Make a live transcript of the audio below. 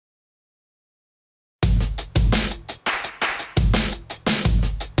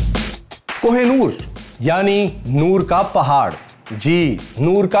कोह-i-नूर यानी नूर का पहाड़। जी,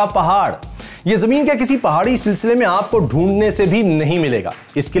 नूर का पहाड़। यह जमीन के किसी पहाड़ी सिलसिले में आपको ढूंढने से भी नहीं मिलेगा।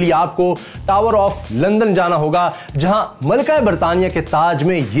 इसके लिए आपको टावर ऑफ लंदन जाना होगा, जहां मलका बरतानिया के ताज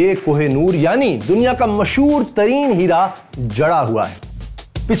में यह कोह-i-नूर यानी दुनिया का मशहूर तरीन हीरा जड़ा हुआ है।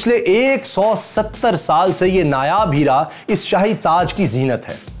 पिछले 170 साल से यह नायाब हीरा इस शाही ताज की जीनत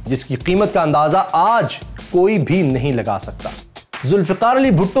है, जिसकी कीमत का अंदाजा आज कोई भी नहीं लगा सकता। जुल्फिकार अली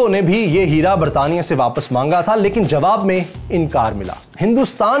भुट्टो ने भी यह हीरा बरतानिया से वापस मांगा था, लेकिन जवाब में इनकार मिला।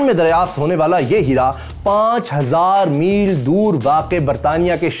 हिंदुस्तान में दरियाफ्त होने वाला यह हीरा 5000 मील दूर वाक़े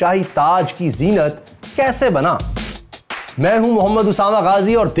बरतानिया के शाही ताज की जीनत कैसे बना? मैं हूं मोहम्मद उसामा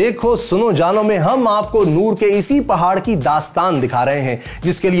गाजी और देखो सुनो जानो में हम आपको नूर के इसी पहाड़ की दास्तान दिखा रहे हैं,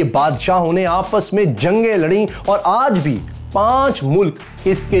 जिसके लिए बादशाहों ने आपस में जंगें लड़ी और आज भी 5 मुल्क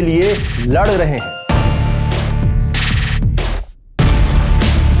इसके लिए लड़ रहे हैं।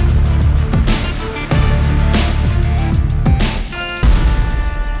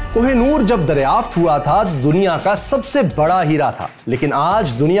 कोह-i-नूर जब दरियाफ्त हुआ था दुनिया का सबसे बड़ा हीरा था, लेकिन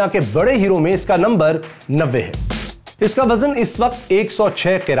आज दुनिया के बड़े हीरों में इसका नंबर 90 है। इसका वजन इस वक्त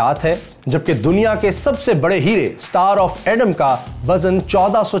 106 किरात है, जबकि दुनिया के सबसे बड़े हीरे स्टार ऑफ एडम का वजन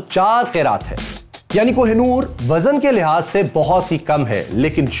 1404 किरात है। यानी कोह-i-नूर वजन के लिहाज से बहुत ही कम है,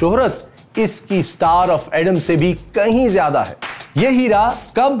 लेकिन शोहरत इसकी स्टार ऑफ एडम से भी कहीं ज्यादा है। यह हीरा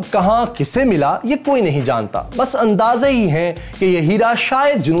कब, कहां, किसे मिला यह कोई नहीं जानता। बस अंदाजे ही हैं कि यह हीरा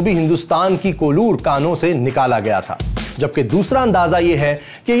शायद जनूबी हिंदुस्तान की कोलूर कानों से निकाला गया था, जबकि दूसरा अंदाजा यह है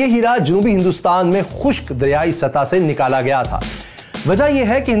कि यह हीरा जनूबी हिंदुस्तान में खुश्क दरियाई सतह से निकाला गया था। वजह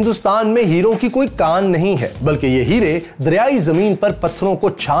यह है कि हिंदुस्तान में हीरों की कोई कान नहीं है, बल्कि ये हीरे दरियाई जमीन पर पत्थरों को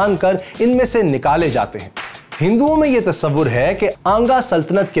छान कर इनमें से निकाले जाते हैं। हिंदुओं में यह तस्वुर है कि आंगा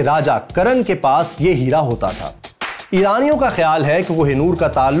सल्तनत के राजा करण के पास यह हीरा होता था। ईरानियों का ख्याल है कि कोह-i-नूर का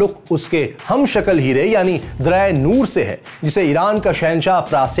ताल्लुक उसके हम शक्ल हीरे यानी दरियाए नूर से है, जिसे ईरान का शहंशाह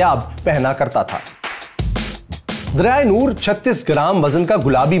अफरासियाब पहना करता था। दरियाए नूर 36 ग्राम वजन का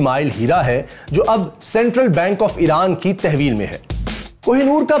गुलाबी माइल हीरा है, जो अब सेंट्रल बैंक ऑफ ईरान की तहवील में है।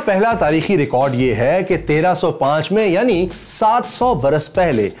 कोह-i-नूर का पहला तारीखी रिकॉर्ड यह है कि 1305 में यानी 700 बरस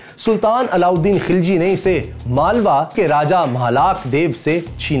पहले सुल्तान अलाउद्दीन खिलजी ने इसे मालवा के राजा महालाक देव से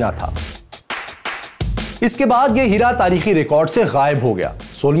छीना था। इसके बाद यह हीरा तारीखी रिकॉर्ड से गायब हो गया।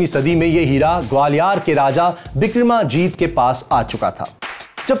 16वीं सदी में यह हीरा ग्वालियर के राजा बिक्रमाजीत के पास आ चुका था।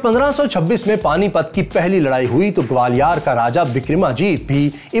 जब 1526 में पानीपत की पहली लड़ाई हुई तो ग्वालियर का राजा बिक्रमाजीत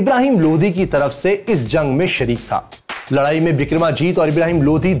भी इब्राहिम लोधी की तरफ से इस जंग में शरीक था। लड़ाई में बिक्रमाजीत और इब्राहिम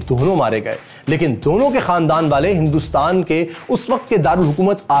लोधी दोनों मारे गए, लेकिन दोनों के खानदान वाले हिंदुस्तान के उस वक्त के दारुल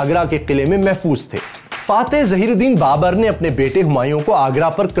हुकूमत आगरा के किले में महफूज थे। फातेह ज़हीरुद्दीन बाबर ने अपने बेटे हुमायूं को आगरा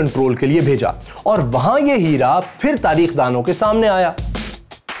पर कंट्रोल के लिए भेजा और वहां यह हीरा फिर तारीखदानों के सामने आया।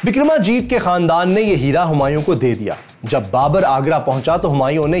 बिक्रमाजीत के खानदान ने यह हीरा हुमायूं को दे दिया। जब बाबर आगरा पहुंचा तो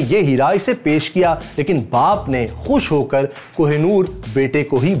हुमायूं ने यह हीरा इसे पेश किया, लेकिन बाप ने खुश होकर कोह-i-नूर बेटे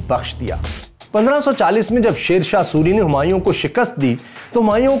को ही बख्श दिया। 1540 में जब शेरशाह सूरी ने हुमायूं को शिकस्त दी तो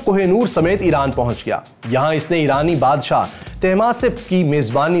हुमायूं कोह-i-नूर समेत ईरान पहुंच गया। यहां इसने ईरानी बादशाह तहमासिब की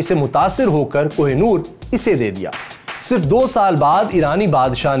मेजबानी से मुतासिर होकर कोह-i-नूर इसे दे दिया। सिर्फ 2 साल बाद ईरानी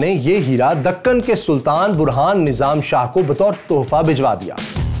बादशाह ने यह हीरा दक्कन के सुल्तान बुरहान निजाम शाह को बतौर तोहफा भिजवा दिया।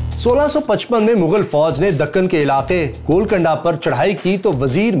 1655 में मुगल फौज ने दक्कन के इलाके गोलकंडा पर चढ़ाई की तो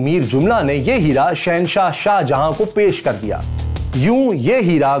वजीर मीर जुमला ने यह हीरा शहंशाह शाहजहां को पेश कर दिया। यूं यह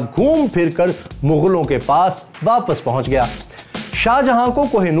हीरा घूम फिरकर मुगलों के पास वापस पहुंच गया। शाहजहां को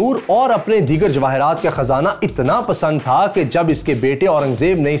कोह-i-नूर और अपने दीगर जवाहरात का खजाना इतना पसंद था कि जब इसके बेटे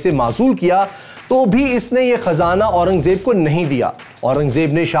औरंगजेब ने इसे मासूल किया तो भी इसने यह खजाना औरंगजेब को नहीं दिया।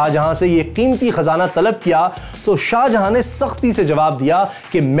 औरंगजेब ने शाहजहां से यह कीमती खजाना तलब किया तो शाहजहां ने सख्ती से जवाब दिया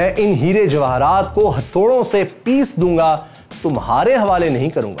कि मैं इन हीरे जवाहरात को हथौड़ों से पीस दूंगा, तुम्हारे हवाले नहीं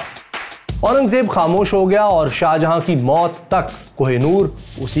करूंगा। औरंगजेब खामोश हो गया और शाहजहां की मौत तक कोह-i-नूर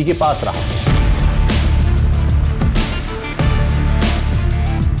उसी के पास रहा।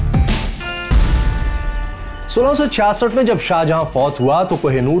 (1666) में जब शाहजहां फौत हुआ तो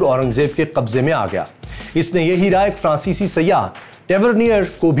कोह-i-नूर औरंगजेब के कब्जे में आ गया। इसने यह हीरा एक फ्रांसीसी सयाह टेवर्नियर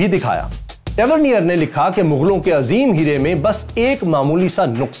को भी दिखाया। टेवर्नियर ने लिखा कि मुगलों के अजीम हीरे में बस एक मामूली सा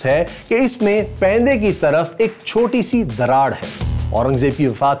नुक्स है कि इसमें पैंदे की तरफ एक छोटी सी दरार है। औरंगजेब की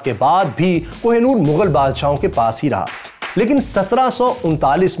वफात के बाद भी कोह-i-नूर मुगल बादशाहों के पास ही रहा, लेकिन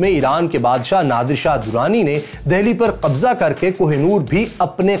 1739 में ईरान के बादशाह नादिर शाह दुरानी ने दिल्ली पर कब्जा करके कोह-i-नूर भी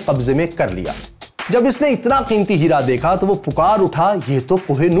अपने कब्जे में कर लिया। जब इसने इतना कीमती हीरा देखा तो वो पुकार उठा, ये तो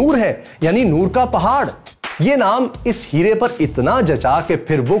कोह-i-नूर है, यानी नूर का पहाड़। ये नाम इस हीरे पर इतना जचा कि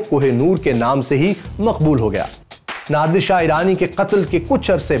फिर वो कोह-i-नूर के नाम से ही मकबूल हो गया। नादिर शाह ईरानी के कत्ल के कुछ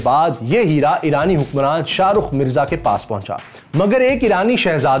अरसे बाद यह हीरा ईरानी हुक्मरान शाहरुख मिर्जा के पास पहुंचा, मगर एक ईरानी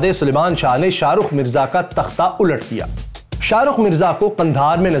शहजादे सुलेमान शाह ने शाहरुख मिर्जा का तख्ता उलट दिया। शाहरुख मिर्जा को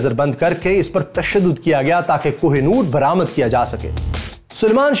कंधार में नजरबंद करके इस पर तशद्दुद किया गया ताकि कोह-ए-नूर बरामद किया जा सके।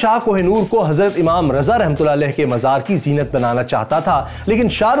 सुलेमान शाह कोह-ए-नूर को हजरत इमाम रजा रहमतुल्लाह अलैह के मजार की जीनत बनाना चाहता था, लेकिन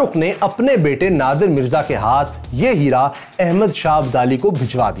शाहरुख ने अपने बेटे नादिर मिर्जा के हाथ यह हीरा अहमद शाह अब्दाली को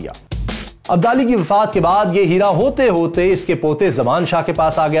भिजवा दिया। अब्दाली की वफात के बाद यह हीरा होते होते इसके पोते ज़मान शाह के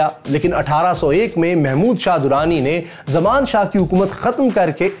पास आ गया, लेकिन 1801 में महमूद शाह दुरानी ने ज़मान शाह की हुकूमत खत्म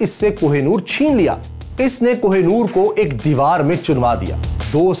करके इससे कोह-ए-नूर छीन लिया। इसने कोह-ए-नूर को एक दीवार में चुनवा दिया।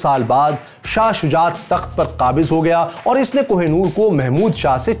 2 साल बाद शाह शुजा तख्त पर काबिज हो गया और इसने कोह-ए-नूर को महमूद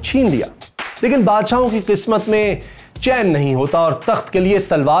शाह से छीन लिया। लेकिन बादशाहों की किस्मत में चैन नहीं होता और तख्त के लिए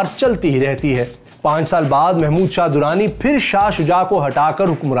तलवार चलती ही रहती है। 5 साल बाद महमूद शाह दुरानी फिर शाह शुजा को हटाकर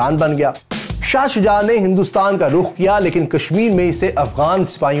हुक्मरान बन गया। शाह शुजा ने हिंदुस्तान का रुख किया, लेकिन कश्मीर में इसे अफगान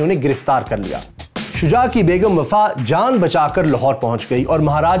सिपाहियों ने गिरफ्तार कर लिया। शुजा की बेगम वफा जान बचाकर लाहौर पहुंच गई और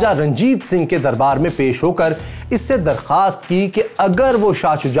महाराजा रंजीत सिंह के दरबार में पेश होकर इससे दरखास्त की कि अगर वो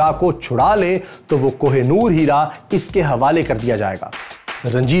शाह शुजा को छुड़ा ले तो वो कोह-ए-नूर हीरा इसके हवाले कर दिया जाएगा।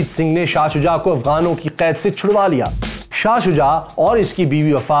 रंजीत सिंह ने शाह शुजा को अफगानों की कैद से छुड़वा लिया। शाह शुजा और इसकी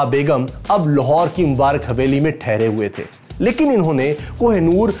बीवी वफा बेगम अब लाहौर की मुबारक हवेली में ठहरे हुए थे, लेकिन इन्होंने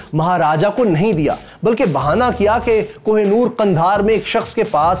कोह-ए-नूर महाराजा को नहीं दिया, बल्कि बहाना किया कि कोह-ए-नूर कंधार में एक शख्स के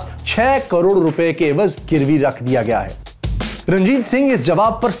पास 6 करोड़ रुपए के एवज गिरवी रख दिया गया है। रंजीत सिंह इस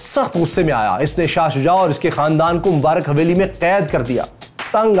जवाब पर सख्त गुस्से में आया। इसने शाह शुजा और इसके खानदान को मुबारक हवेली में कैद कर दिया।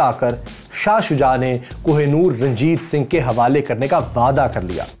 तंग आकर शाह शुजा ने कोह-ए-नूर रंजीत सिंह के हवाले करने का वादा कर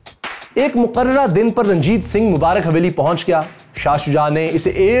लिया। एक मुकर्ररा दिन पर रंजीत सिंह मुबारक हवेली पहुंच गया। शाह शुजा ने इसे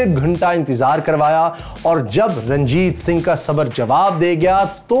 1 घंटा इंतजार करवाया और जब रंजीत सिंह का सबर जवाब दे गया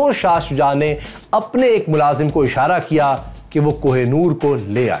तो शाह शुजा ने अपने एक मुलाजिम को इशारा किया कि वो कोह-ए-नूर को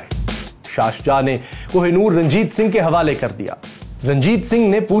ले आए। शाह शुजा ने कोह-ए-नूर रंजीत सिंह के हवाले कर दिया। रंजीत सिंह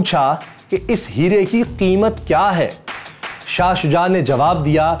ने पूछा कि इस हीरे की कीमत क्या है। शाह शुजा ने जवाब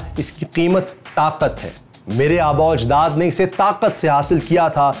दिया, इसकी कीमत ताकत है। मेरे आबा अजदाद ने इसे ताकत से हासिल किया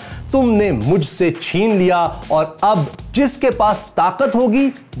था, तुमने मुझसे छीन लिया और अब जिसके पास ताकत होगी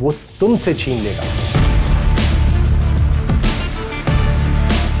वो तुमसे छीन लेगा।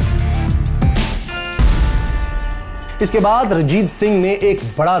 इसके बाद रंजीत सिंह ने एक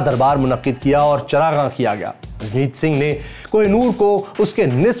बड़ा दरबार मुनक्किद किया और चरागाह किया गया। रंजीत सिंह ने कोह-ए-नूर को उसके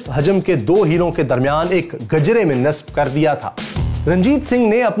निस्फ हजम के 2 हीरों के दरमियान एक गजरे में नस्ब कर दिया था। रंजीत सिंह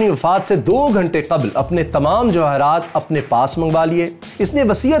ने अपनी वफात से 2 घंटे कबल अपने तमाम जवाहरात अपने पास मंगवा लिए। इसने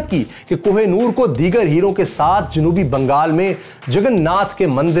वसीयत की कि कोह-ए-नूर को दीगर हीरों के साथ जनूबी बंगाल में जगन्नाथ के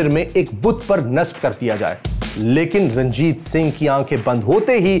मंदिर में एक बुत पर नस्ब कर दिया जाए, लेकिन रंजीत सिंह की आंखें बंद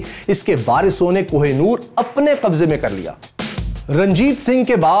होते ही इसके वारिसों ने कोह-ए-नूर अपने कब्जे में कर लिया। रंजीत सिंह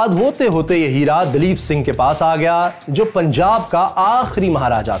के बाद होते होते यह हीरा दलीप सिंह के पास आ गया, जो पंजाब का आखिरी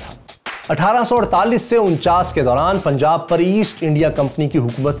महाराजा था। 1848 से 49 के दौरान पंजाब पर ईस्ट इंडिया कंपनी की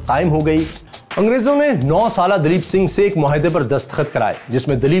हुकूमत कायम हो गई। अंग्रेजों ने 9 साल दलीप सिंह से एक मुआहदे पर दस्तखत कराए,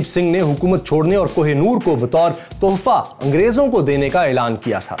 जिसमें दलीप सिंह ने हुकूमत छोड़ने और कोह-ए-नूर को बतौर तोहफा अंग्रेजों को देने का ऐलान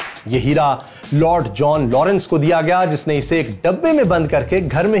किया था। यह हीरा लॉर्ड जॉन लॉरेंस को दिया गया, जिसने इसे एक डब्बे में बंद करके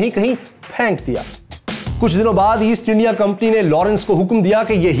घर में ही कहीं फेंक दिया। कुछ दिनों बाद ईस्ट इंडिया कंपनी ने लॉरेंस को हुक्म दिया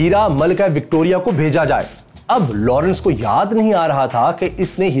कि यह हीरा मलिका विक्टोरिया को भेजा जाए। अब लॉरेंस को याद नहीं आ रहा था कि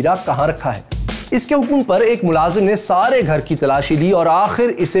इसने हीरा कहां रखा है। इसके हुक्म पर एक मुलाजिम ने सारे घर की तलाशी ली और आखिर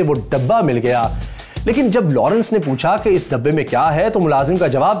इसे वो डब्बा मिल गया। लेकिन जब लॉरेंस ने पूछा कि इस डब्बे में क्या है, तो मुलाजिम का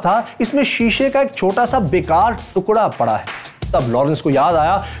जवाब था, इसमें शीशे का एक छोटा सा बेकार टुकड़ा पड़ा है। तब लॉरेंस को याद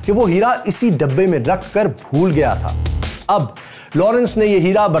आया कि वो हीरा इसी डब्बे में रखकर भूल गया था। अब लॉरेंस ने यह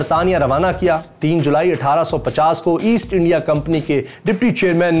हीरा बरतानिया रवाना किया। 3 जुलाई 1850 को ईस्ट इंडिया कंपनी के डिप्टी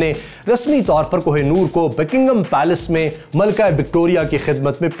चेयरमैन ने रस्मी तौर पर कोह-ए-नूर को बकिंगम पैलेस में मलिका विक्टोरिया की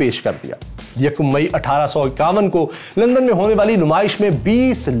खिदमत में पेश कर दिया। 1 मई 1851 को लंदन में होने वाली नुमाइश में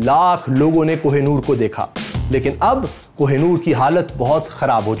 20 लाख लोगों ने कोह-ए-नूर को देखा। लेकिन अब कोह-ए-नूर की हालत बहुत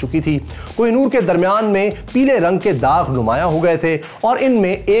खराब हो चुकी थी। कोह-ए-नूर के दरमियान में पीले रंग के दाग नुमाया हो गए थे और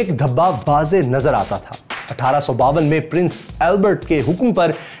इनमें एक धब्बा वाज़े नजर आता था। 1852 में प्रिंस एल्बर्ट के हुक्म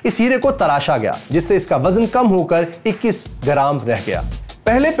पर इस हीरे को तराशा गया, जिससे इसका वजन कम होकर 21 ग्राम रह गया।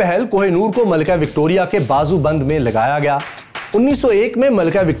 पहले पहल कोह-ए-नूर को मलिका विक्टोरिया के बाजूबंद में लगाया गया। 1901 में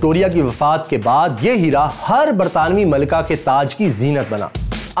मलिका विक्टोरिया की वफात के बाद यह हीरा हर बरतानवी मलिका के ताज की जीनत बना।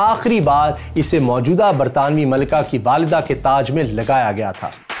 आखिरी बार इसे मौजूदा बरतानवी मलिका की वालिदा के ताज में लगाया गया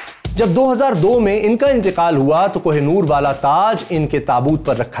था। जब 2002 में इनका इंतकाल हुआ तो कोह-ए-नूर वाला ताज इनके ताबूत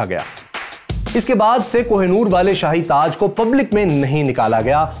पर रखा गया। इसके बाद से कोह-i-नूर वाले शाही ताज को पब्लिक में नहीं निकाला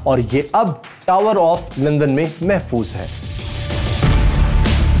गया और ये अब टावर ऑफ लंदन में महफूज है।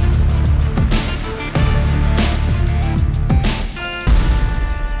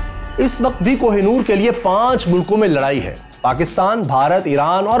 इस वक्त भी कोह-i-नूर के लिए 5 मुल्कों में लड़ाई है। पाकिस्तान, भारत,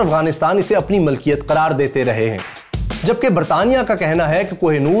 ईरान और अफगानिस्तान इसे अपनी मलकियत करार देते रहे हैं, जबकि बरतानिया का कहना है कि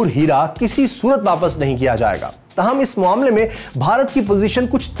कोह-i-नूर हीरा किसी सूरत वापस नहीं किया जाएगा। तहम इस मामले में भारत की पोजीशन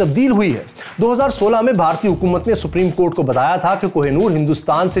कुछ तब्दील हुई है। 2016 में भारतीय हुकूमत ने सुप्रीम कोर्ट को बताया था कि कोह-i-नूर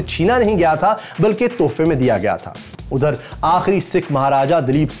हिंदुस्तान से छीना नहीं गया था बल्कि तोहफे में दिया गया था। उधर आखिरी सिख महाराजा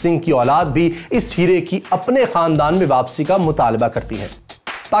दलीप सिंह की औलाद भी इस हीरे की अपने खानदान में वापसी का मुतालबा करती है।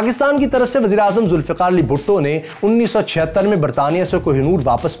 पाकिस्तान की तरफ से वज़ीर-ए-आज़म ज़ुल्फ़िकार अली भुट्टो ने 1976 में बरतानिया से कोह-i-नूर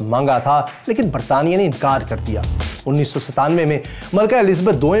वापस मांगा था, लेकिन बरतानिया ने इनकार कर दिया। 1997 में मलका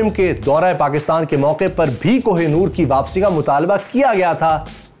एलिज़ाबेथ दोम के दौरा पाकिस्तान के मौके पर भी कोह-i-नूर की वापसी का मुतालबा किया गया था,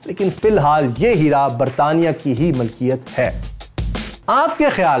 लेकिन फिलहाल ये हीरा बरतानिया की ही मलकियत है। आपके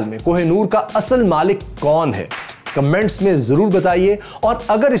ख्याल में कोह-i-नूर का असल मालिक कौन है? कमेंट्स में जरूर बताइए, और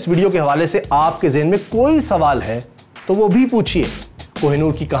अगर इस वीडियो के हवाले से आपके ज़हन में कोई सवाल है तो वो भी पूछिए।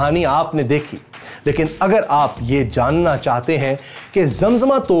 कोह-i-नूर की कहानी आपने देखी, लेकिन अगर आप ये जानना चाहते हैं कि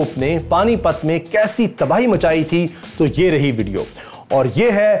जमजमा तोप ने पानीपत में कैसी तबाही मचाई थी, तो ये रही वीडियो, और ये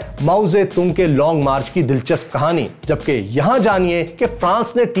है माओ ज़ेतुंग के लॉन्ग मार्च की दिलचस्प कहानी। जबकि यहां जानिए कि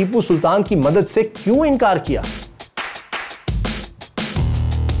फ्रांस ने टीपू सुल्तान की मदद से क्यों इनकार किया।